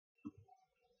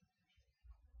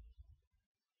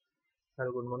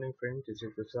Hello, good morning, friends. This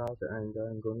is Prasad, and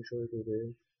I'm going to show you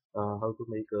today how to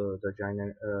make the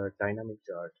dynamic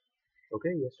chart.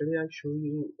 Okay, yesterday I showed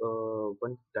you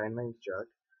one dynamic chart,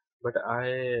 but I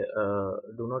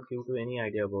do not give you any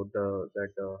idea about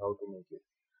that how to make it.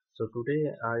 So today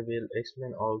I will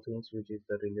explain all things which is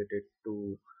related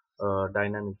to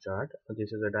dynamic chart.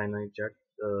 This is a dynamic chart,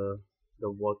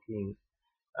 the working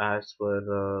as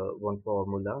per one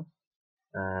formula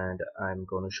and I'm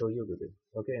going to show you today.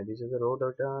 Okay, this is the raw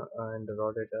data, and the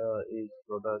raw data is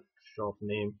product, shop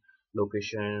name,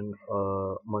 location,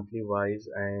 monthly wise,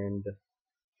 and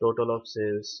total of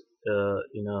sales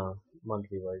in a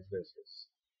monthly wise basis.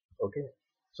 Okay,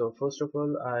 so first of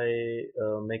all, I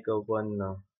make a one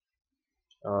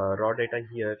raw data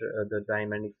here. The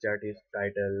dynamic chart is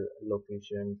title,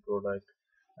 location, product,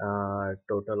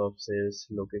 total of sales,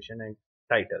 location, and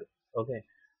title. Okay,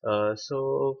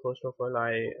 so first of all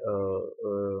I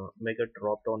make a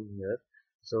drop down here.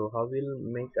 So how will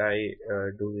make I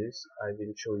do this, I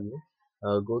will show you.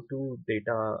 Go to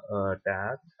data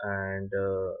tab and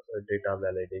data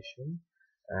validation,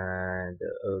 and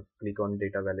click on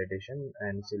data validation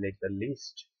and select the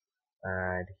list,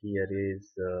 and here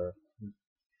is the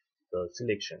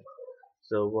selection.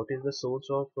 So what is the source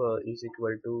of is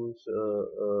equal to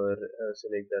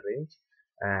select the range,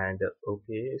 and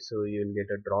okay, so you'll get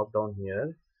a drop down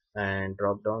here, and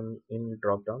drop down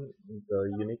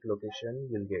the unique location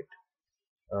you'll get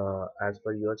as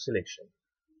per your selection.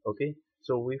 Okay,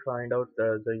 so we find out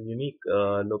the unique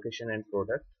location and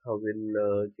product. How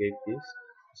we'll get this?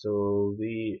 So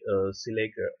we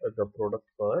select the product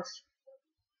first,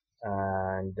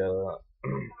 and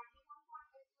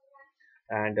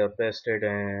paste it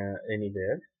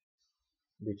anywhere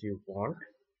which you want,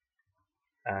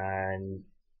 and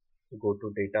go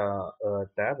to data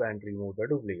tab and remove the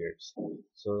duplicates,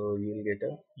 so you'll get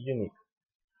a unique.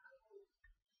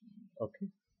 Okay,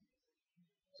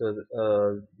 so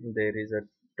there is a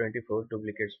 24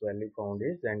 duplicates value found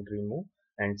is and remove,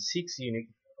 and 6 unique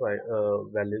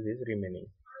values is remaining,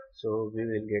 so we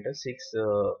will get a 6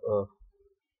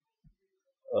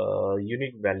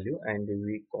 unique value, and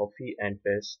we copy and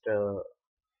paste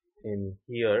in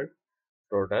here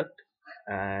product,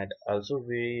 and also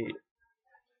we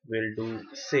will do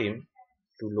same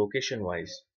to location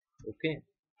wise. Okay,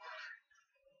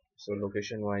 so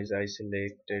location wise I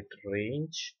selected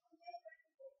range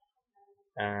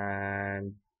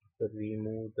and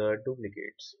remove the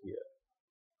duplicates here.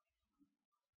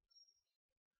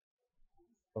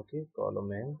 Okay,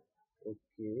 column n.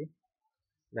 Okay,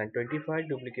 then 25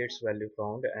 duplicates value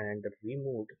found and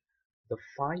removed. The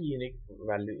 5 unique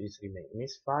value is remaining,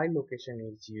 means 5 location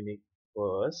is unique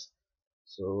first,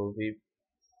 so we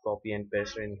copy and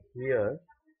paste in here.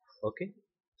 Okay,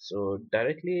 so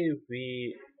directly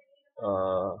we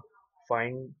uh,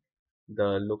 find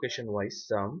the location wise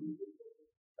sum.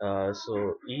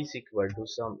 So is equal to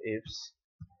sum ifs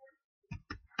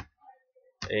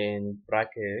in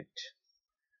bracket,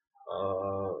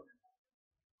 uh,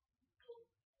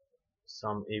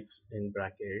 sum if in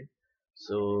bracket.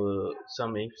 So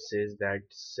sum if says that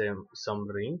some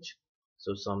range,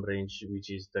 so some range which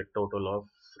is the total of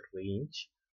range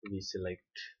we select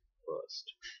first.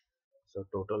 So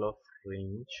total of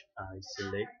range I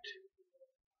select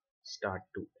start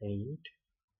to end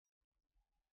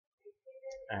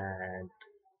and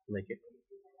make it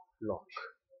lock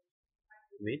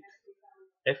with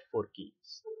F4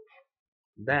 keys.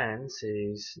 Then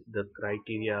says the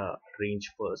criteria range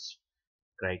first.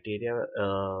 Criteria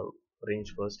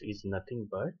range first is nothing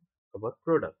but our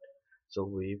product. So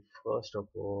we first of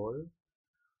all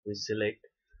we select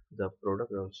the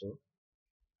product also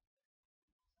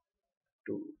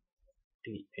to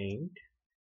the end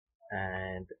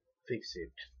and fix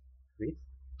it with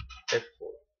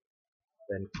F4.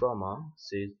 Then comma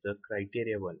says the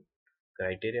criteria one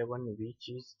which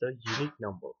is the unique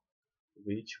number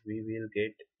which we will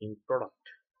get in product.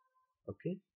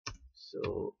 Okay,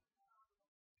 so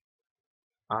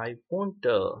I want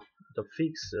the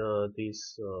fix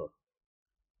this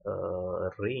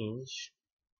range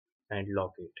and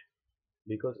lock it,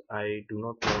 because I do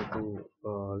not want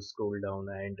to scroll down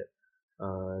and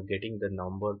getting the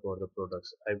number for the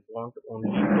products. I want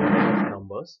only total of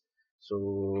numbers,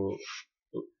 so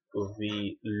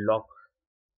we lock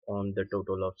on the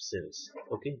total of sales.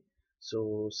 Okay,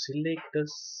 so select the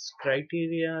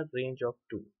criteria range of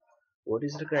 2. What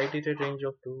is the criteria range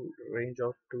of 2? Range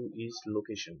of 2 is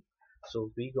location,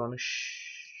 so we gonna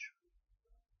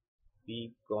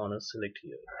select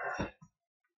here.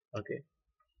 Okay,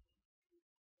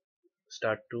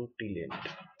 start to till end.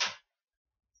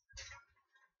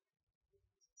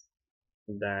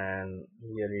 Then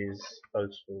here is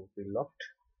also we locked.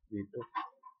 We took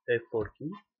F4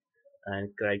 key,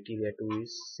 and criteria 2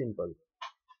 is simple,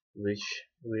 which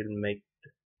will make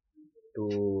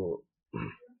to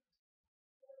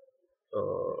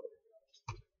uh,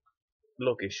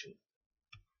 location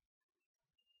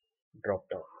drop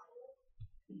down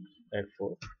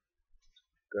F4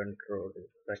 control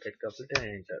bracket capital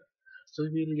and enter. So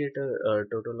we will get a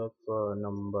total of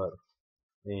number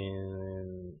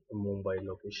in Mumbai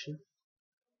location.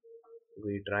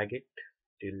 We drag it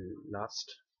till last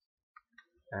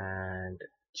and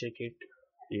check it,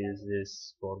 is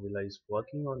this formula is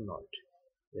working or not.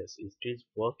 Yes, it is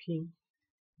working,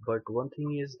 but one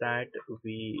thing is that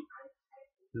we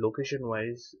location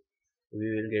wise we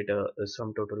will get a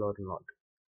sum total or not.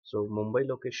 So Mumbai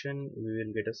location we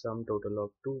will get a sum total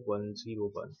of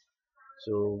 2101.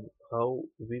 So how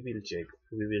we will check?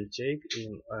 We will check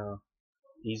in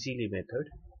easily method.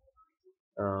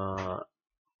 uh,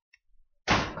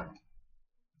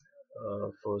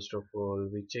 First of all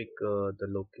we check the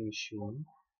location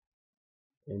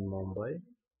in Mumbai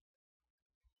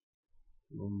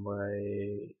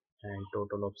and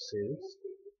total of sales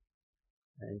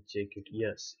and check it.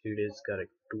 Yes, it is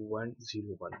correct,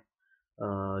 2101.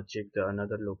 Check the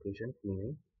another location,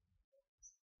 Pune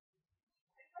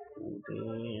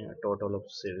total of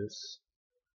sales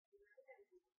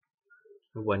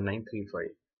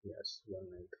 1935. Yes,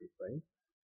 1935.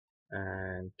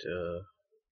 And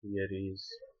here is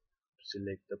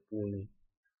select the Pune.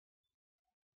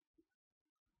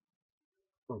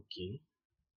 Okay,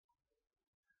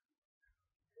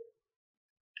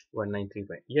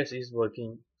 1935. Yes, it's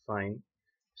working fine.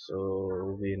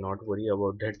 So we not worry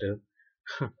about that.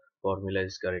 Formula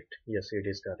is correct. Yes, it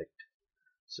is correct.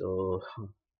 So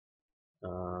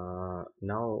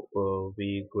now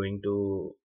we going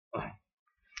to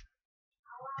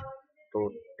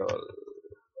total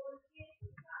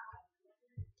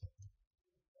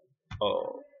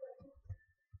of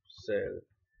sale.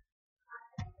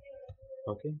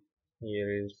 Okay,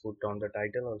 here is put on the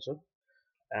title also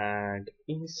and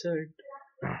insert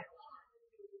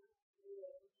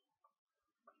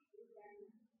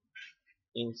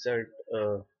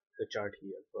the chart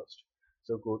here first.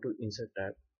 So go to insert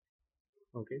tab.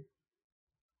 Okay,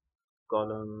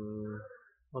 column.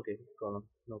 Okay, column,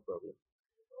 no problem.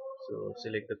 So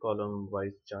select the column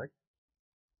wise chart.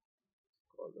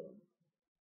 Column.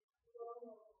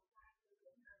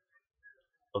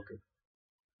 Okay,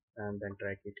 and then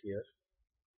drag it here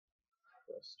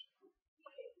first.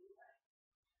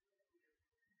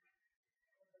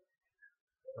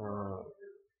 uh,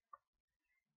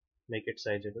 make it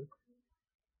sizable.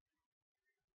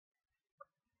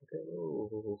 Okay.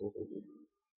 Wait, wait.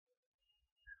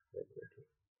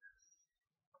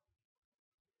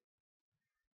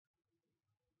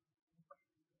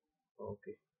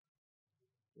 Okay,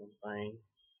 then fine.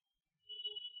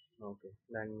 Okay,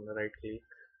 then right click,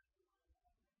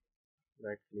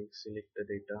 select the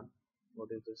data. What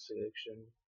is the selection?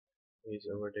 Is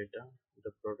our data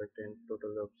the product and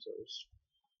total of sales.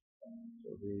 So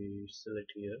we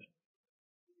select here,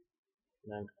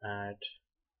 then add.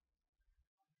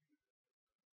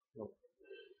 No,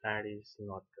 add is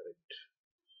not correct.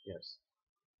 Yes,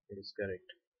 it is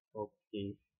correct.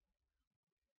 Okay.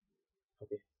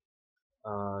 Okay,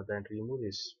 then remove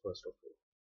this first of all.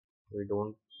 We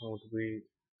don't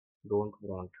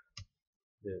want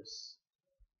this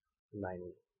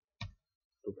line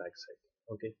to backside.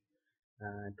 Okay,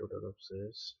 and total of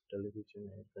sales, television,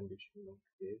 air conditioning.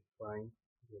 Okay, fine,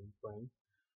 then fine.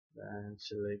 Then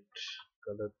select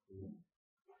color,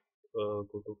 go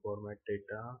to format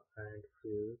data and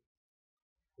fill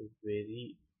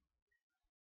vary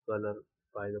color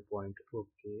by the point.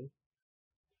 Okay,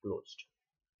 closed.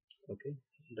 Okay,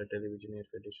 the television air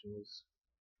conditioning is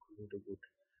going to good.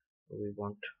 We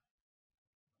want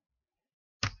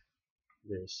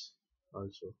this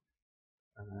also,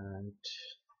 and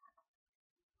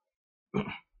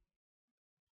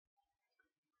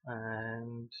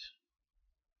and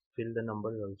fill the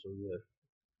numbers also here.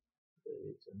 There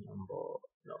is a number.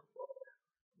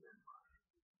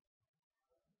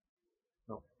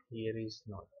 No, here is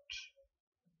not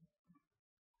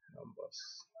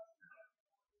numbers.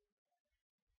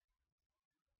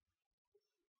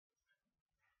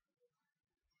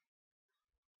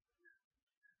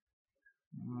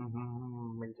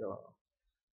 Major.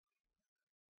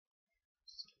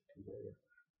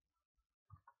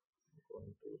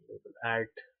 Going to label,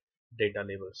 add data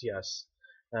labels. Yes,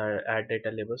 add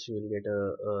data labels. You will get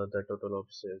the total of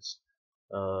sales,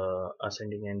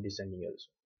 ascending and descending also.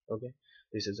 Okay,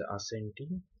 this is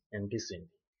ascending and descending.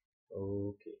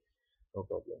 Okay, No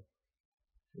problem.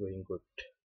 Going good.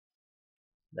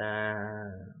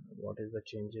 Then what is the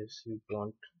changes you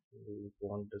want? You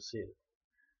want the sale.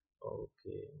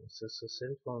 Okay. So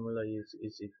sale formula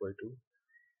is equal to,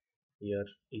 here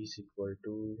is equal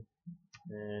to,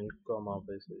 and comma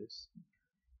basis.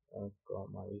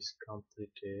 Comma is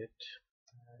completed,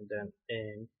 and then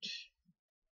end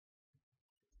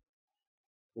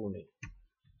Pune.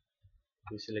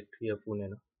 We select here Pune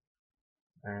now,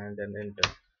 and then enter.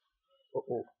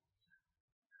 Oh,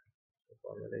 the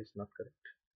formula is not correct.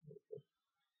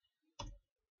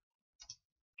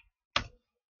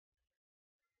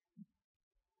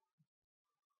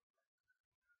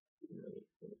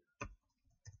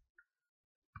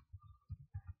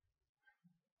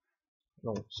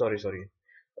 No, sorry.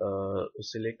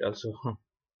 Select also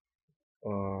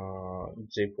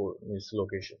Jaipur is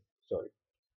location. Sorry,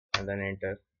 and then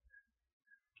enter.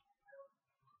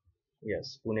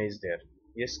 Yes, Pune is there.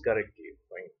 Yes, correctly.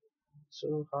 Fine.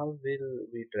 So how will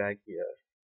we drag here?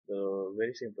 The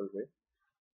very simple way.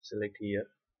 Select here,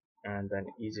 and then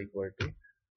is equal to,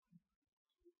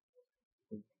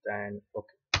 then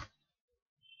okay.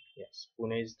 Yes,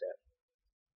 Pune is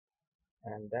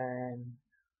there, and then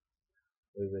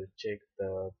we will check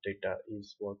the data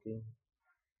is working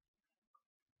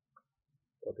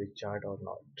for the chart or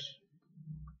not.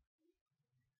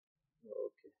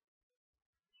 Okay.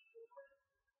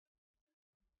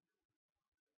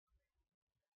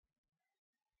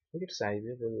 It's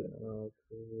sizable.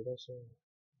 So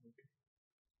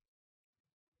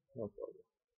no problem.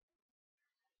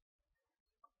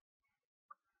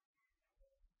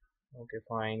 Okay,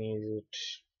 fine. Is it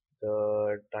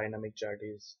the dynamic chart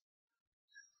is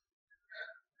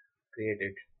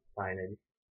created finally,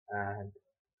 and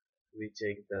we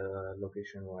check the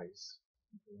location wise.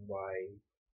 Why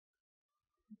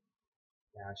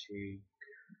Nashik,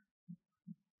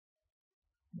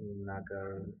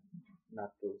 Nagar,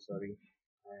 Nagpur, sorry,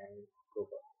 and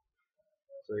Goa.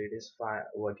 So it is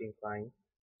working fine.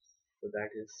 So that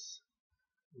is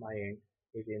my end.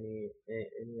 If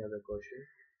any other question,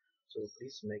 so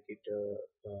please make it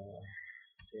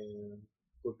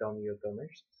put down your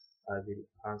comments. I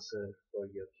will answer for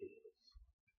your queries.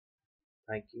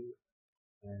 Thank you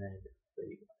and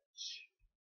very much.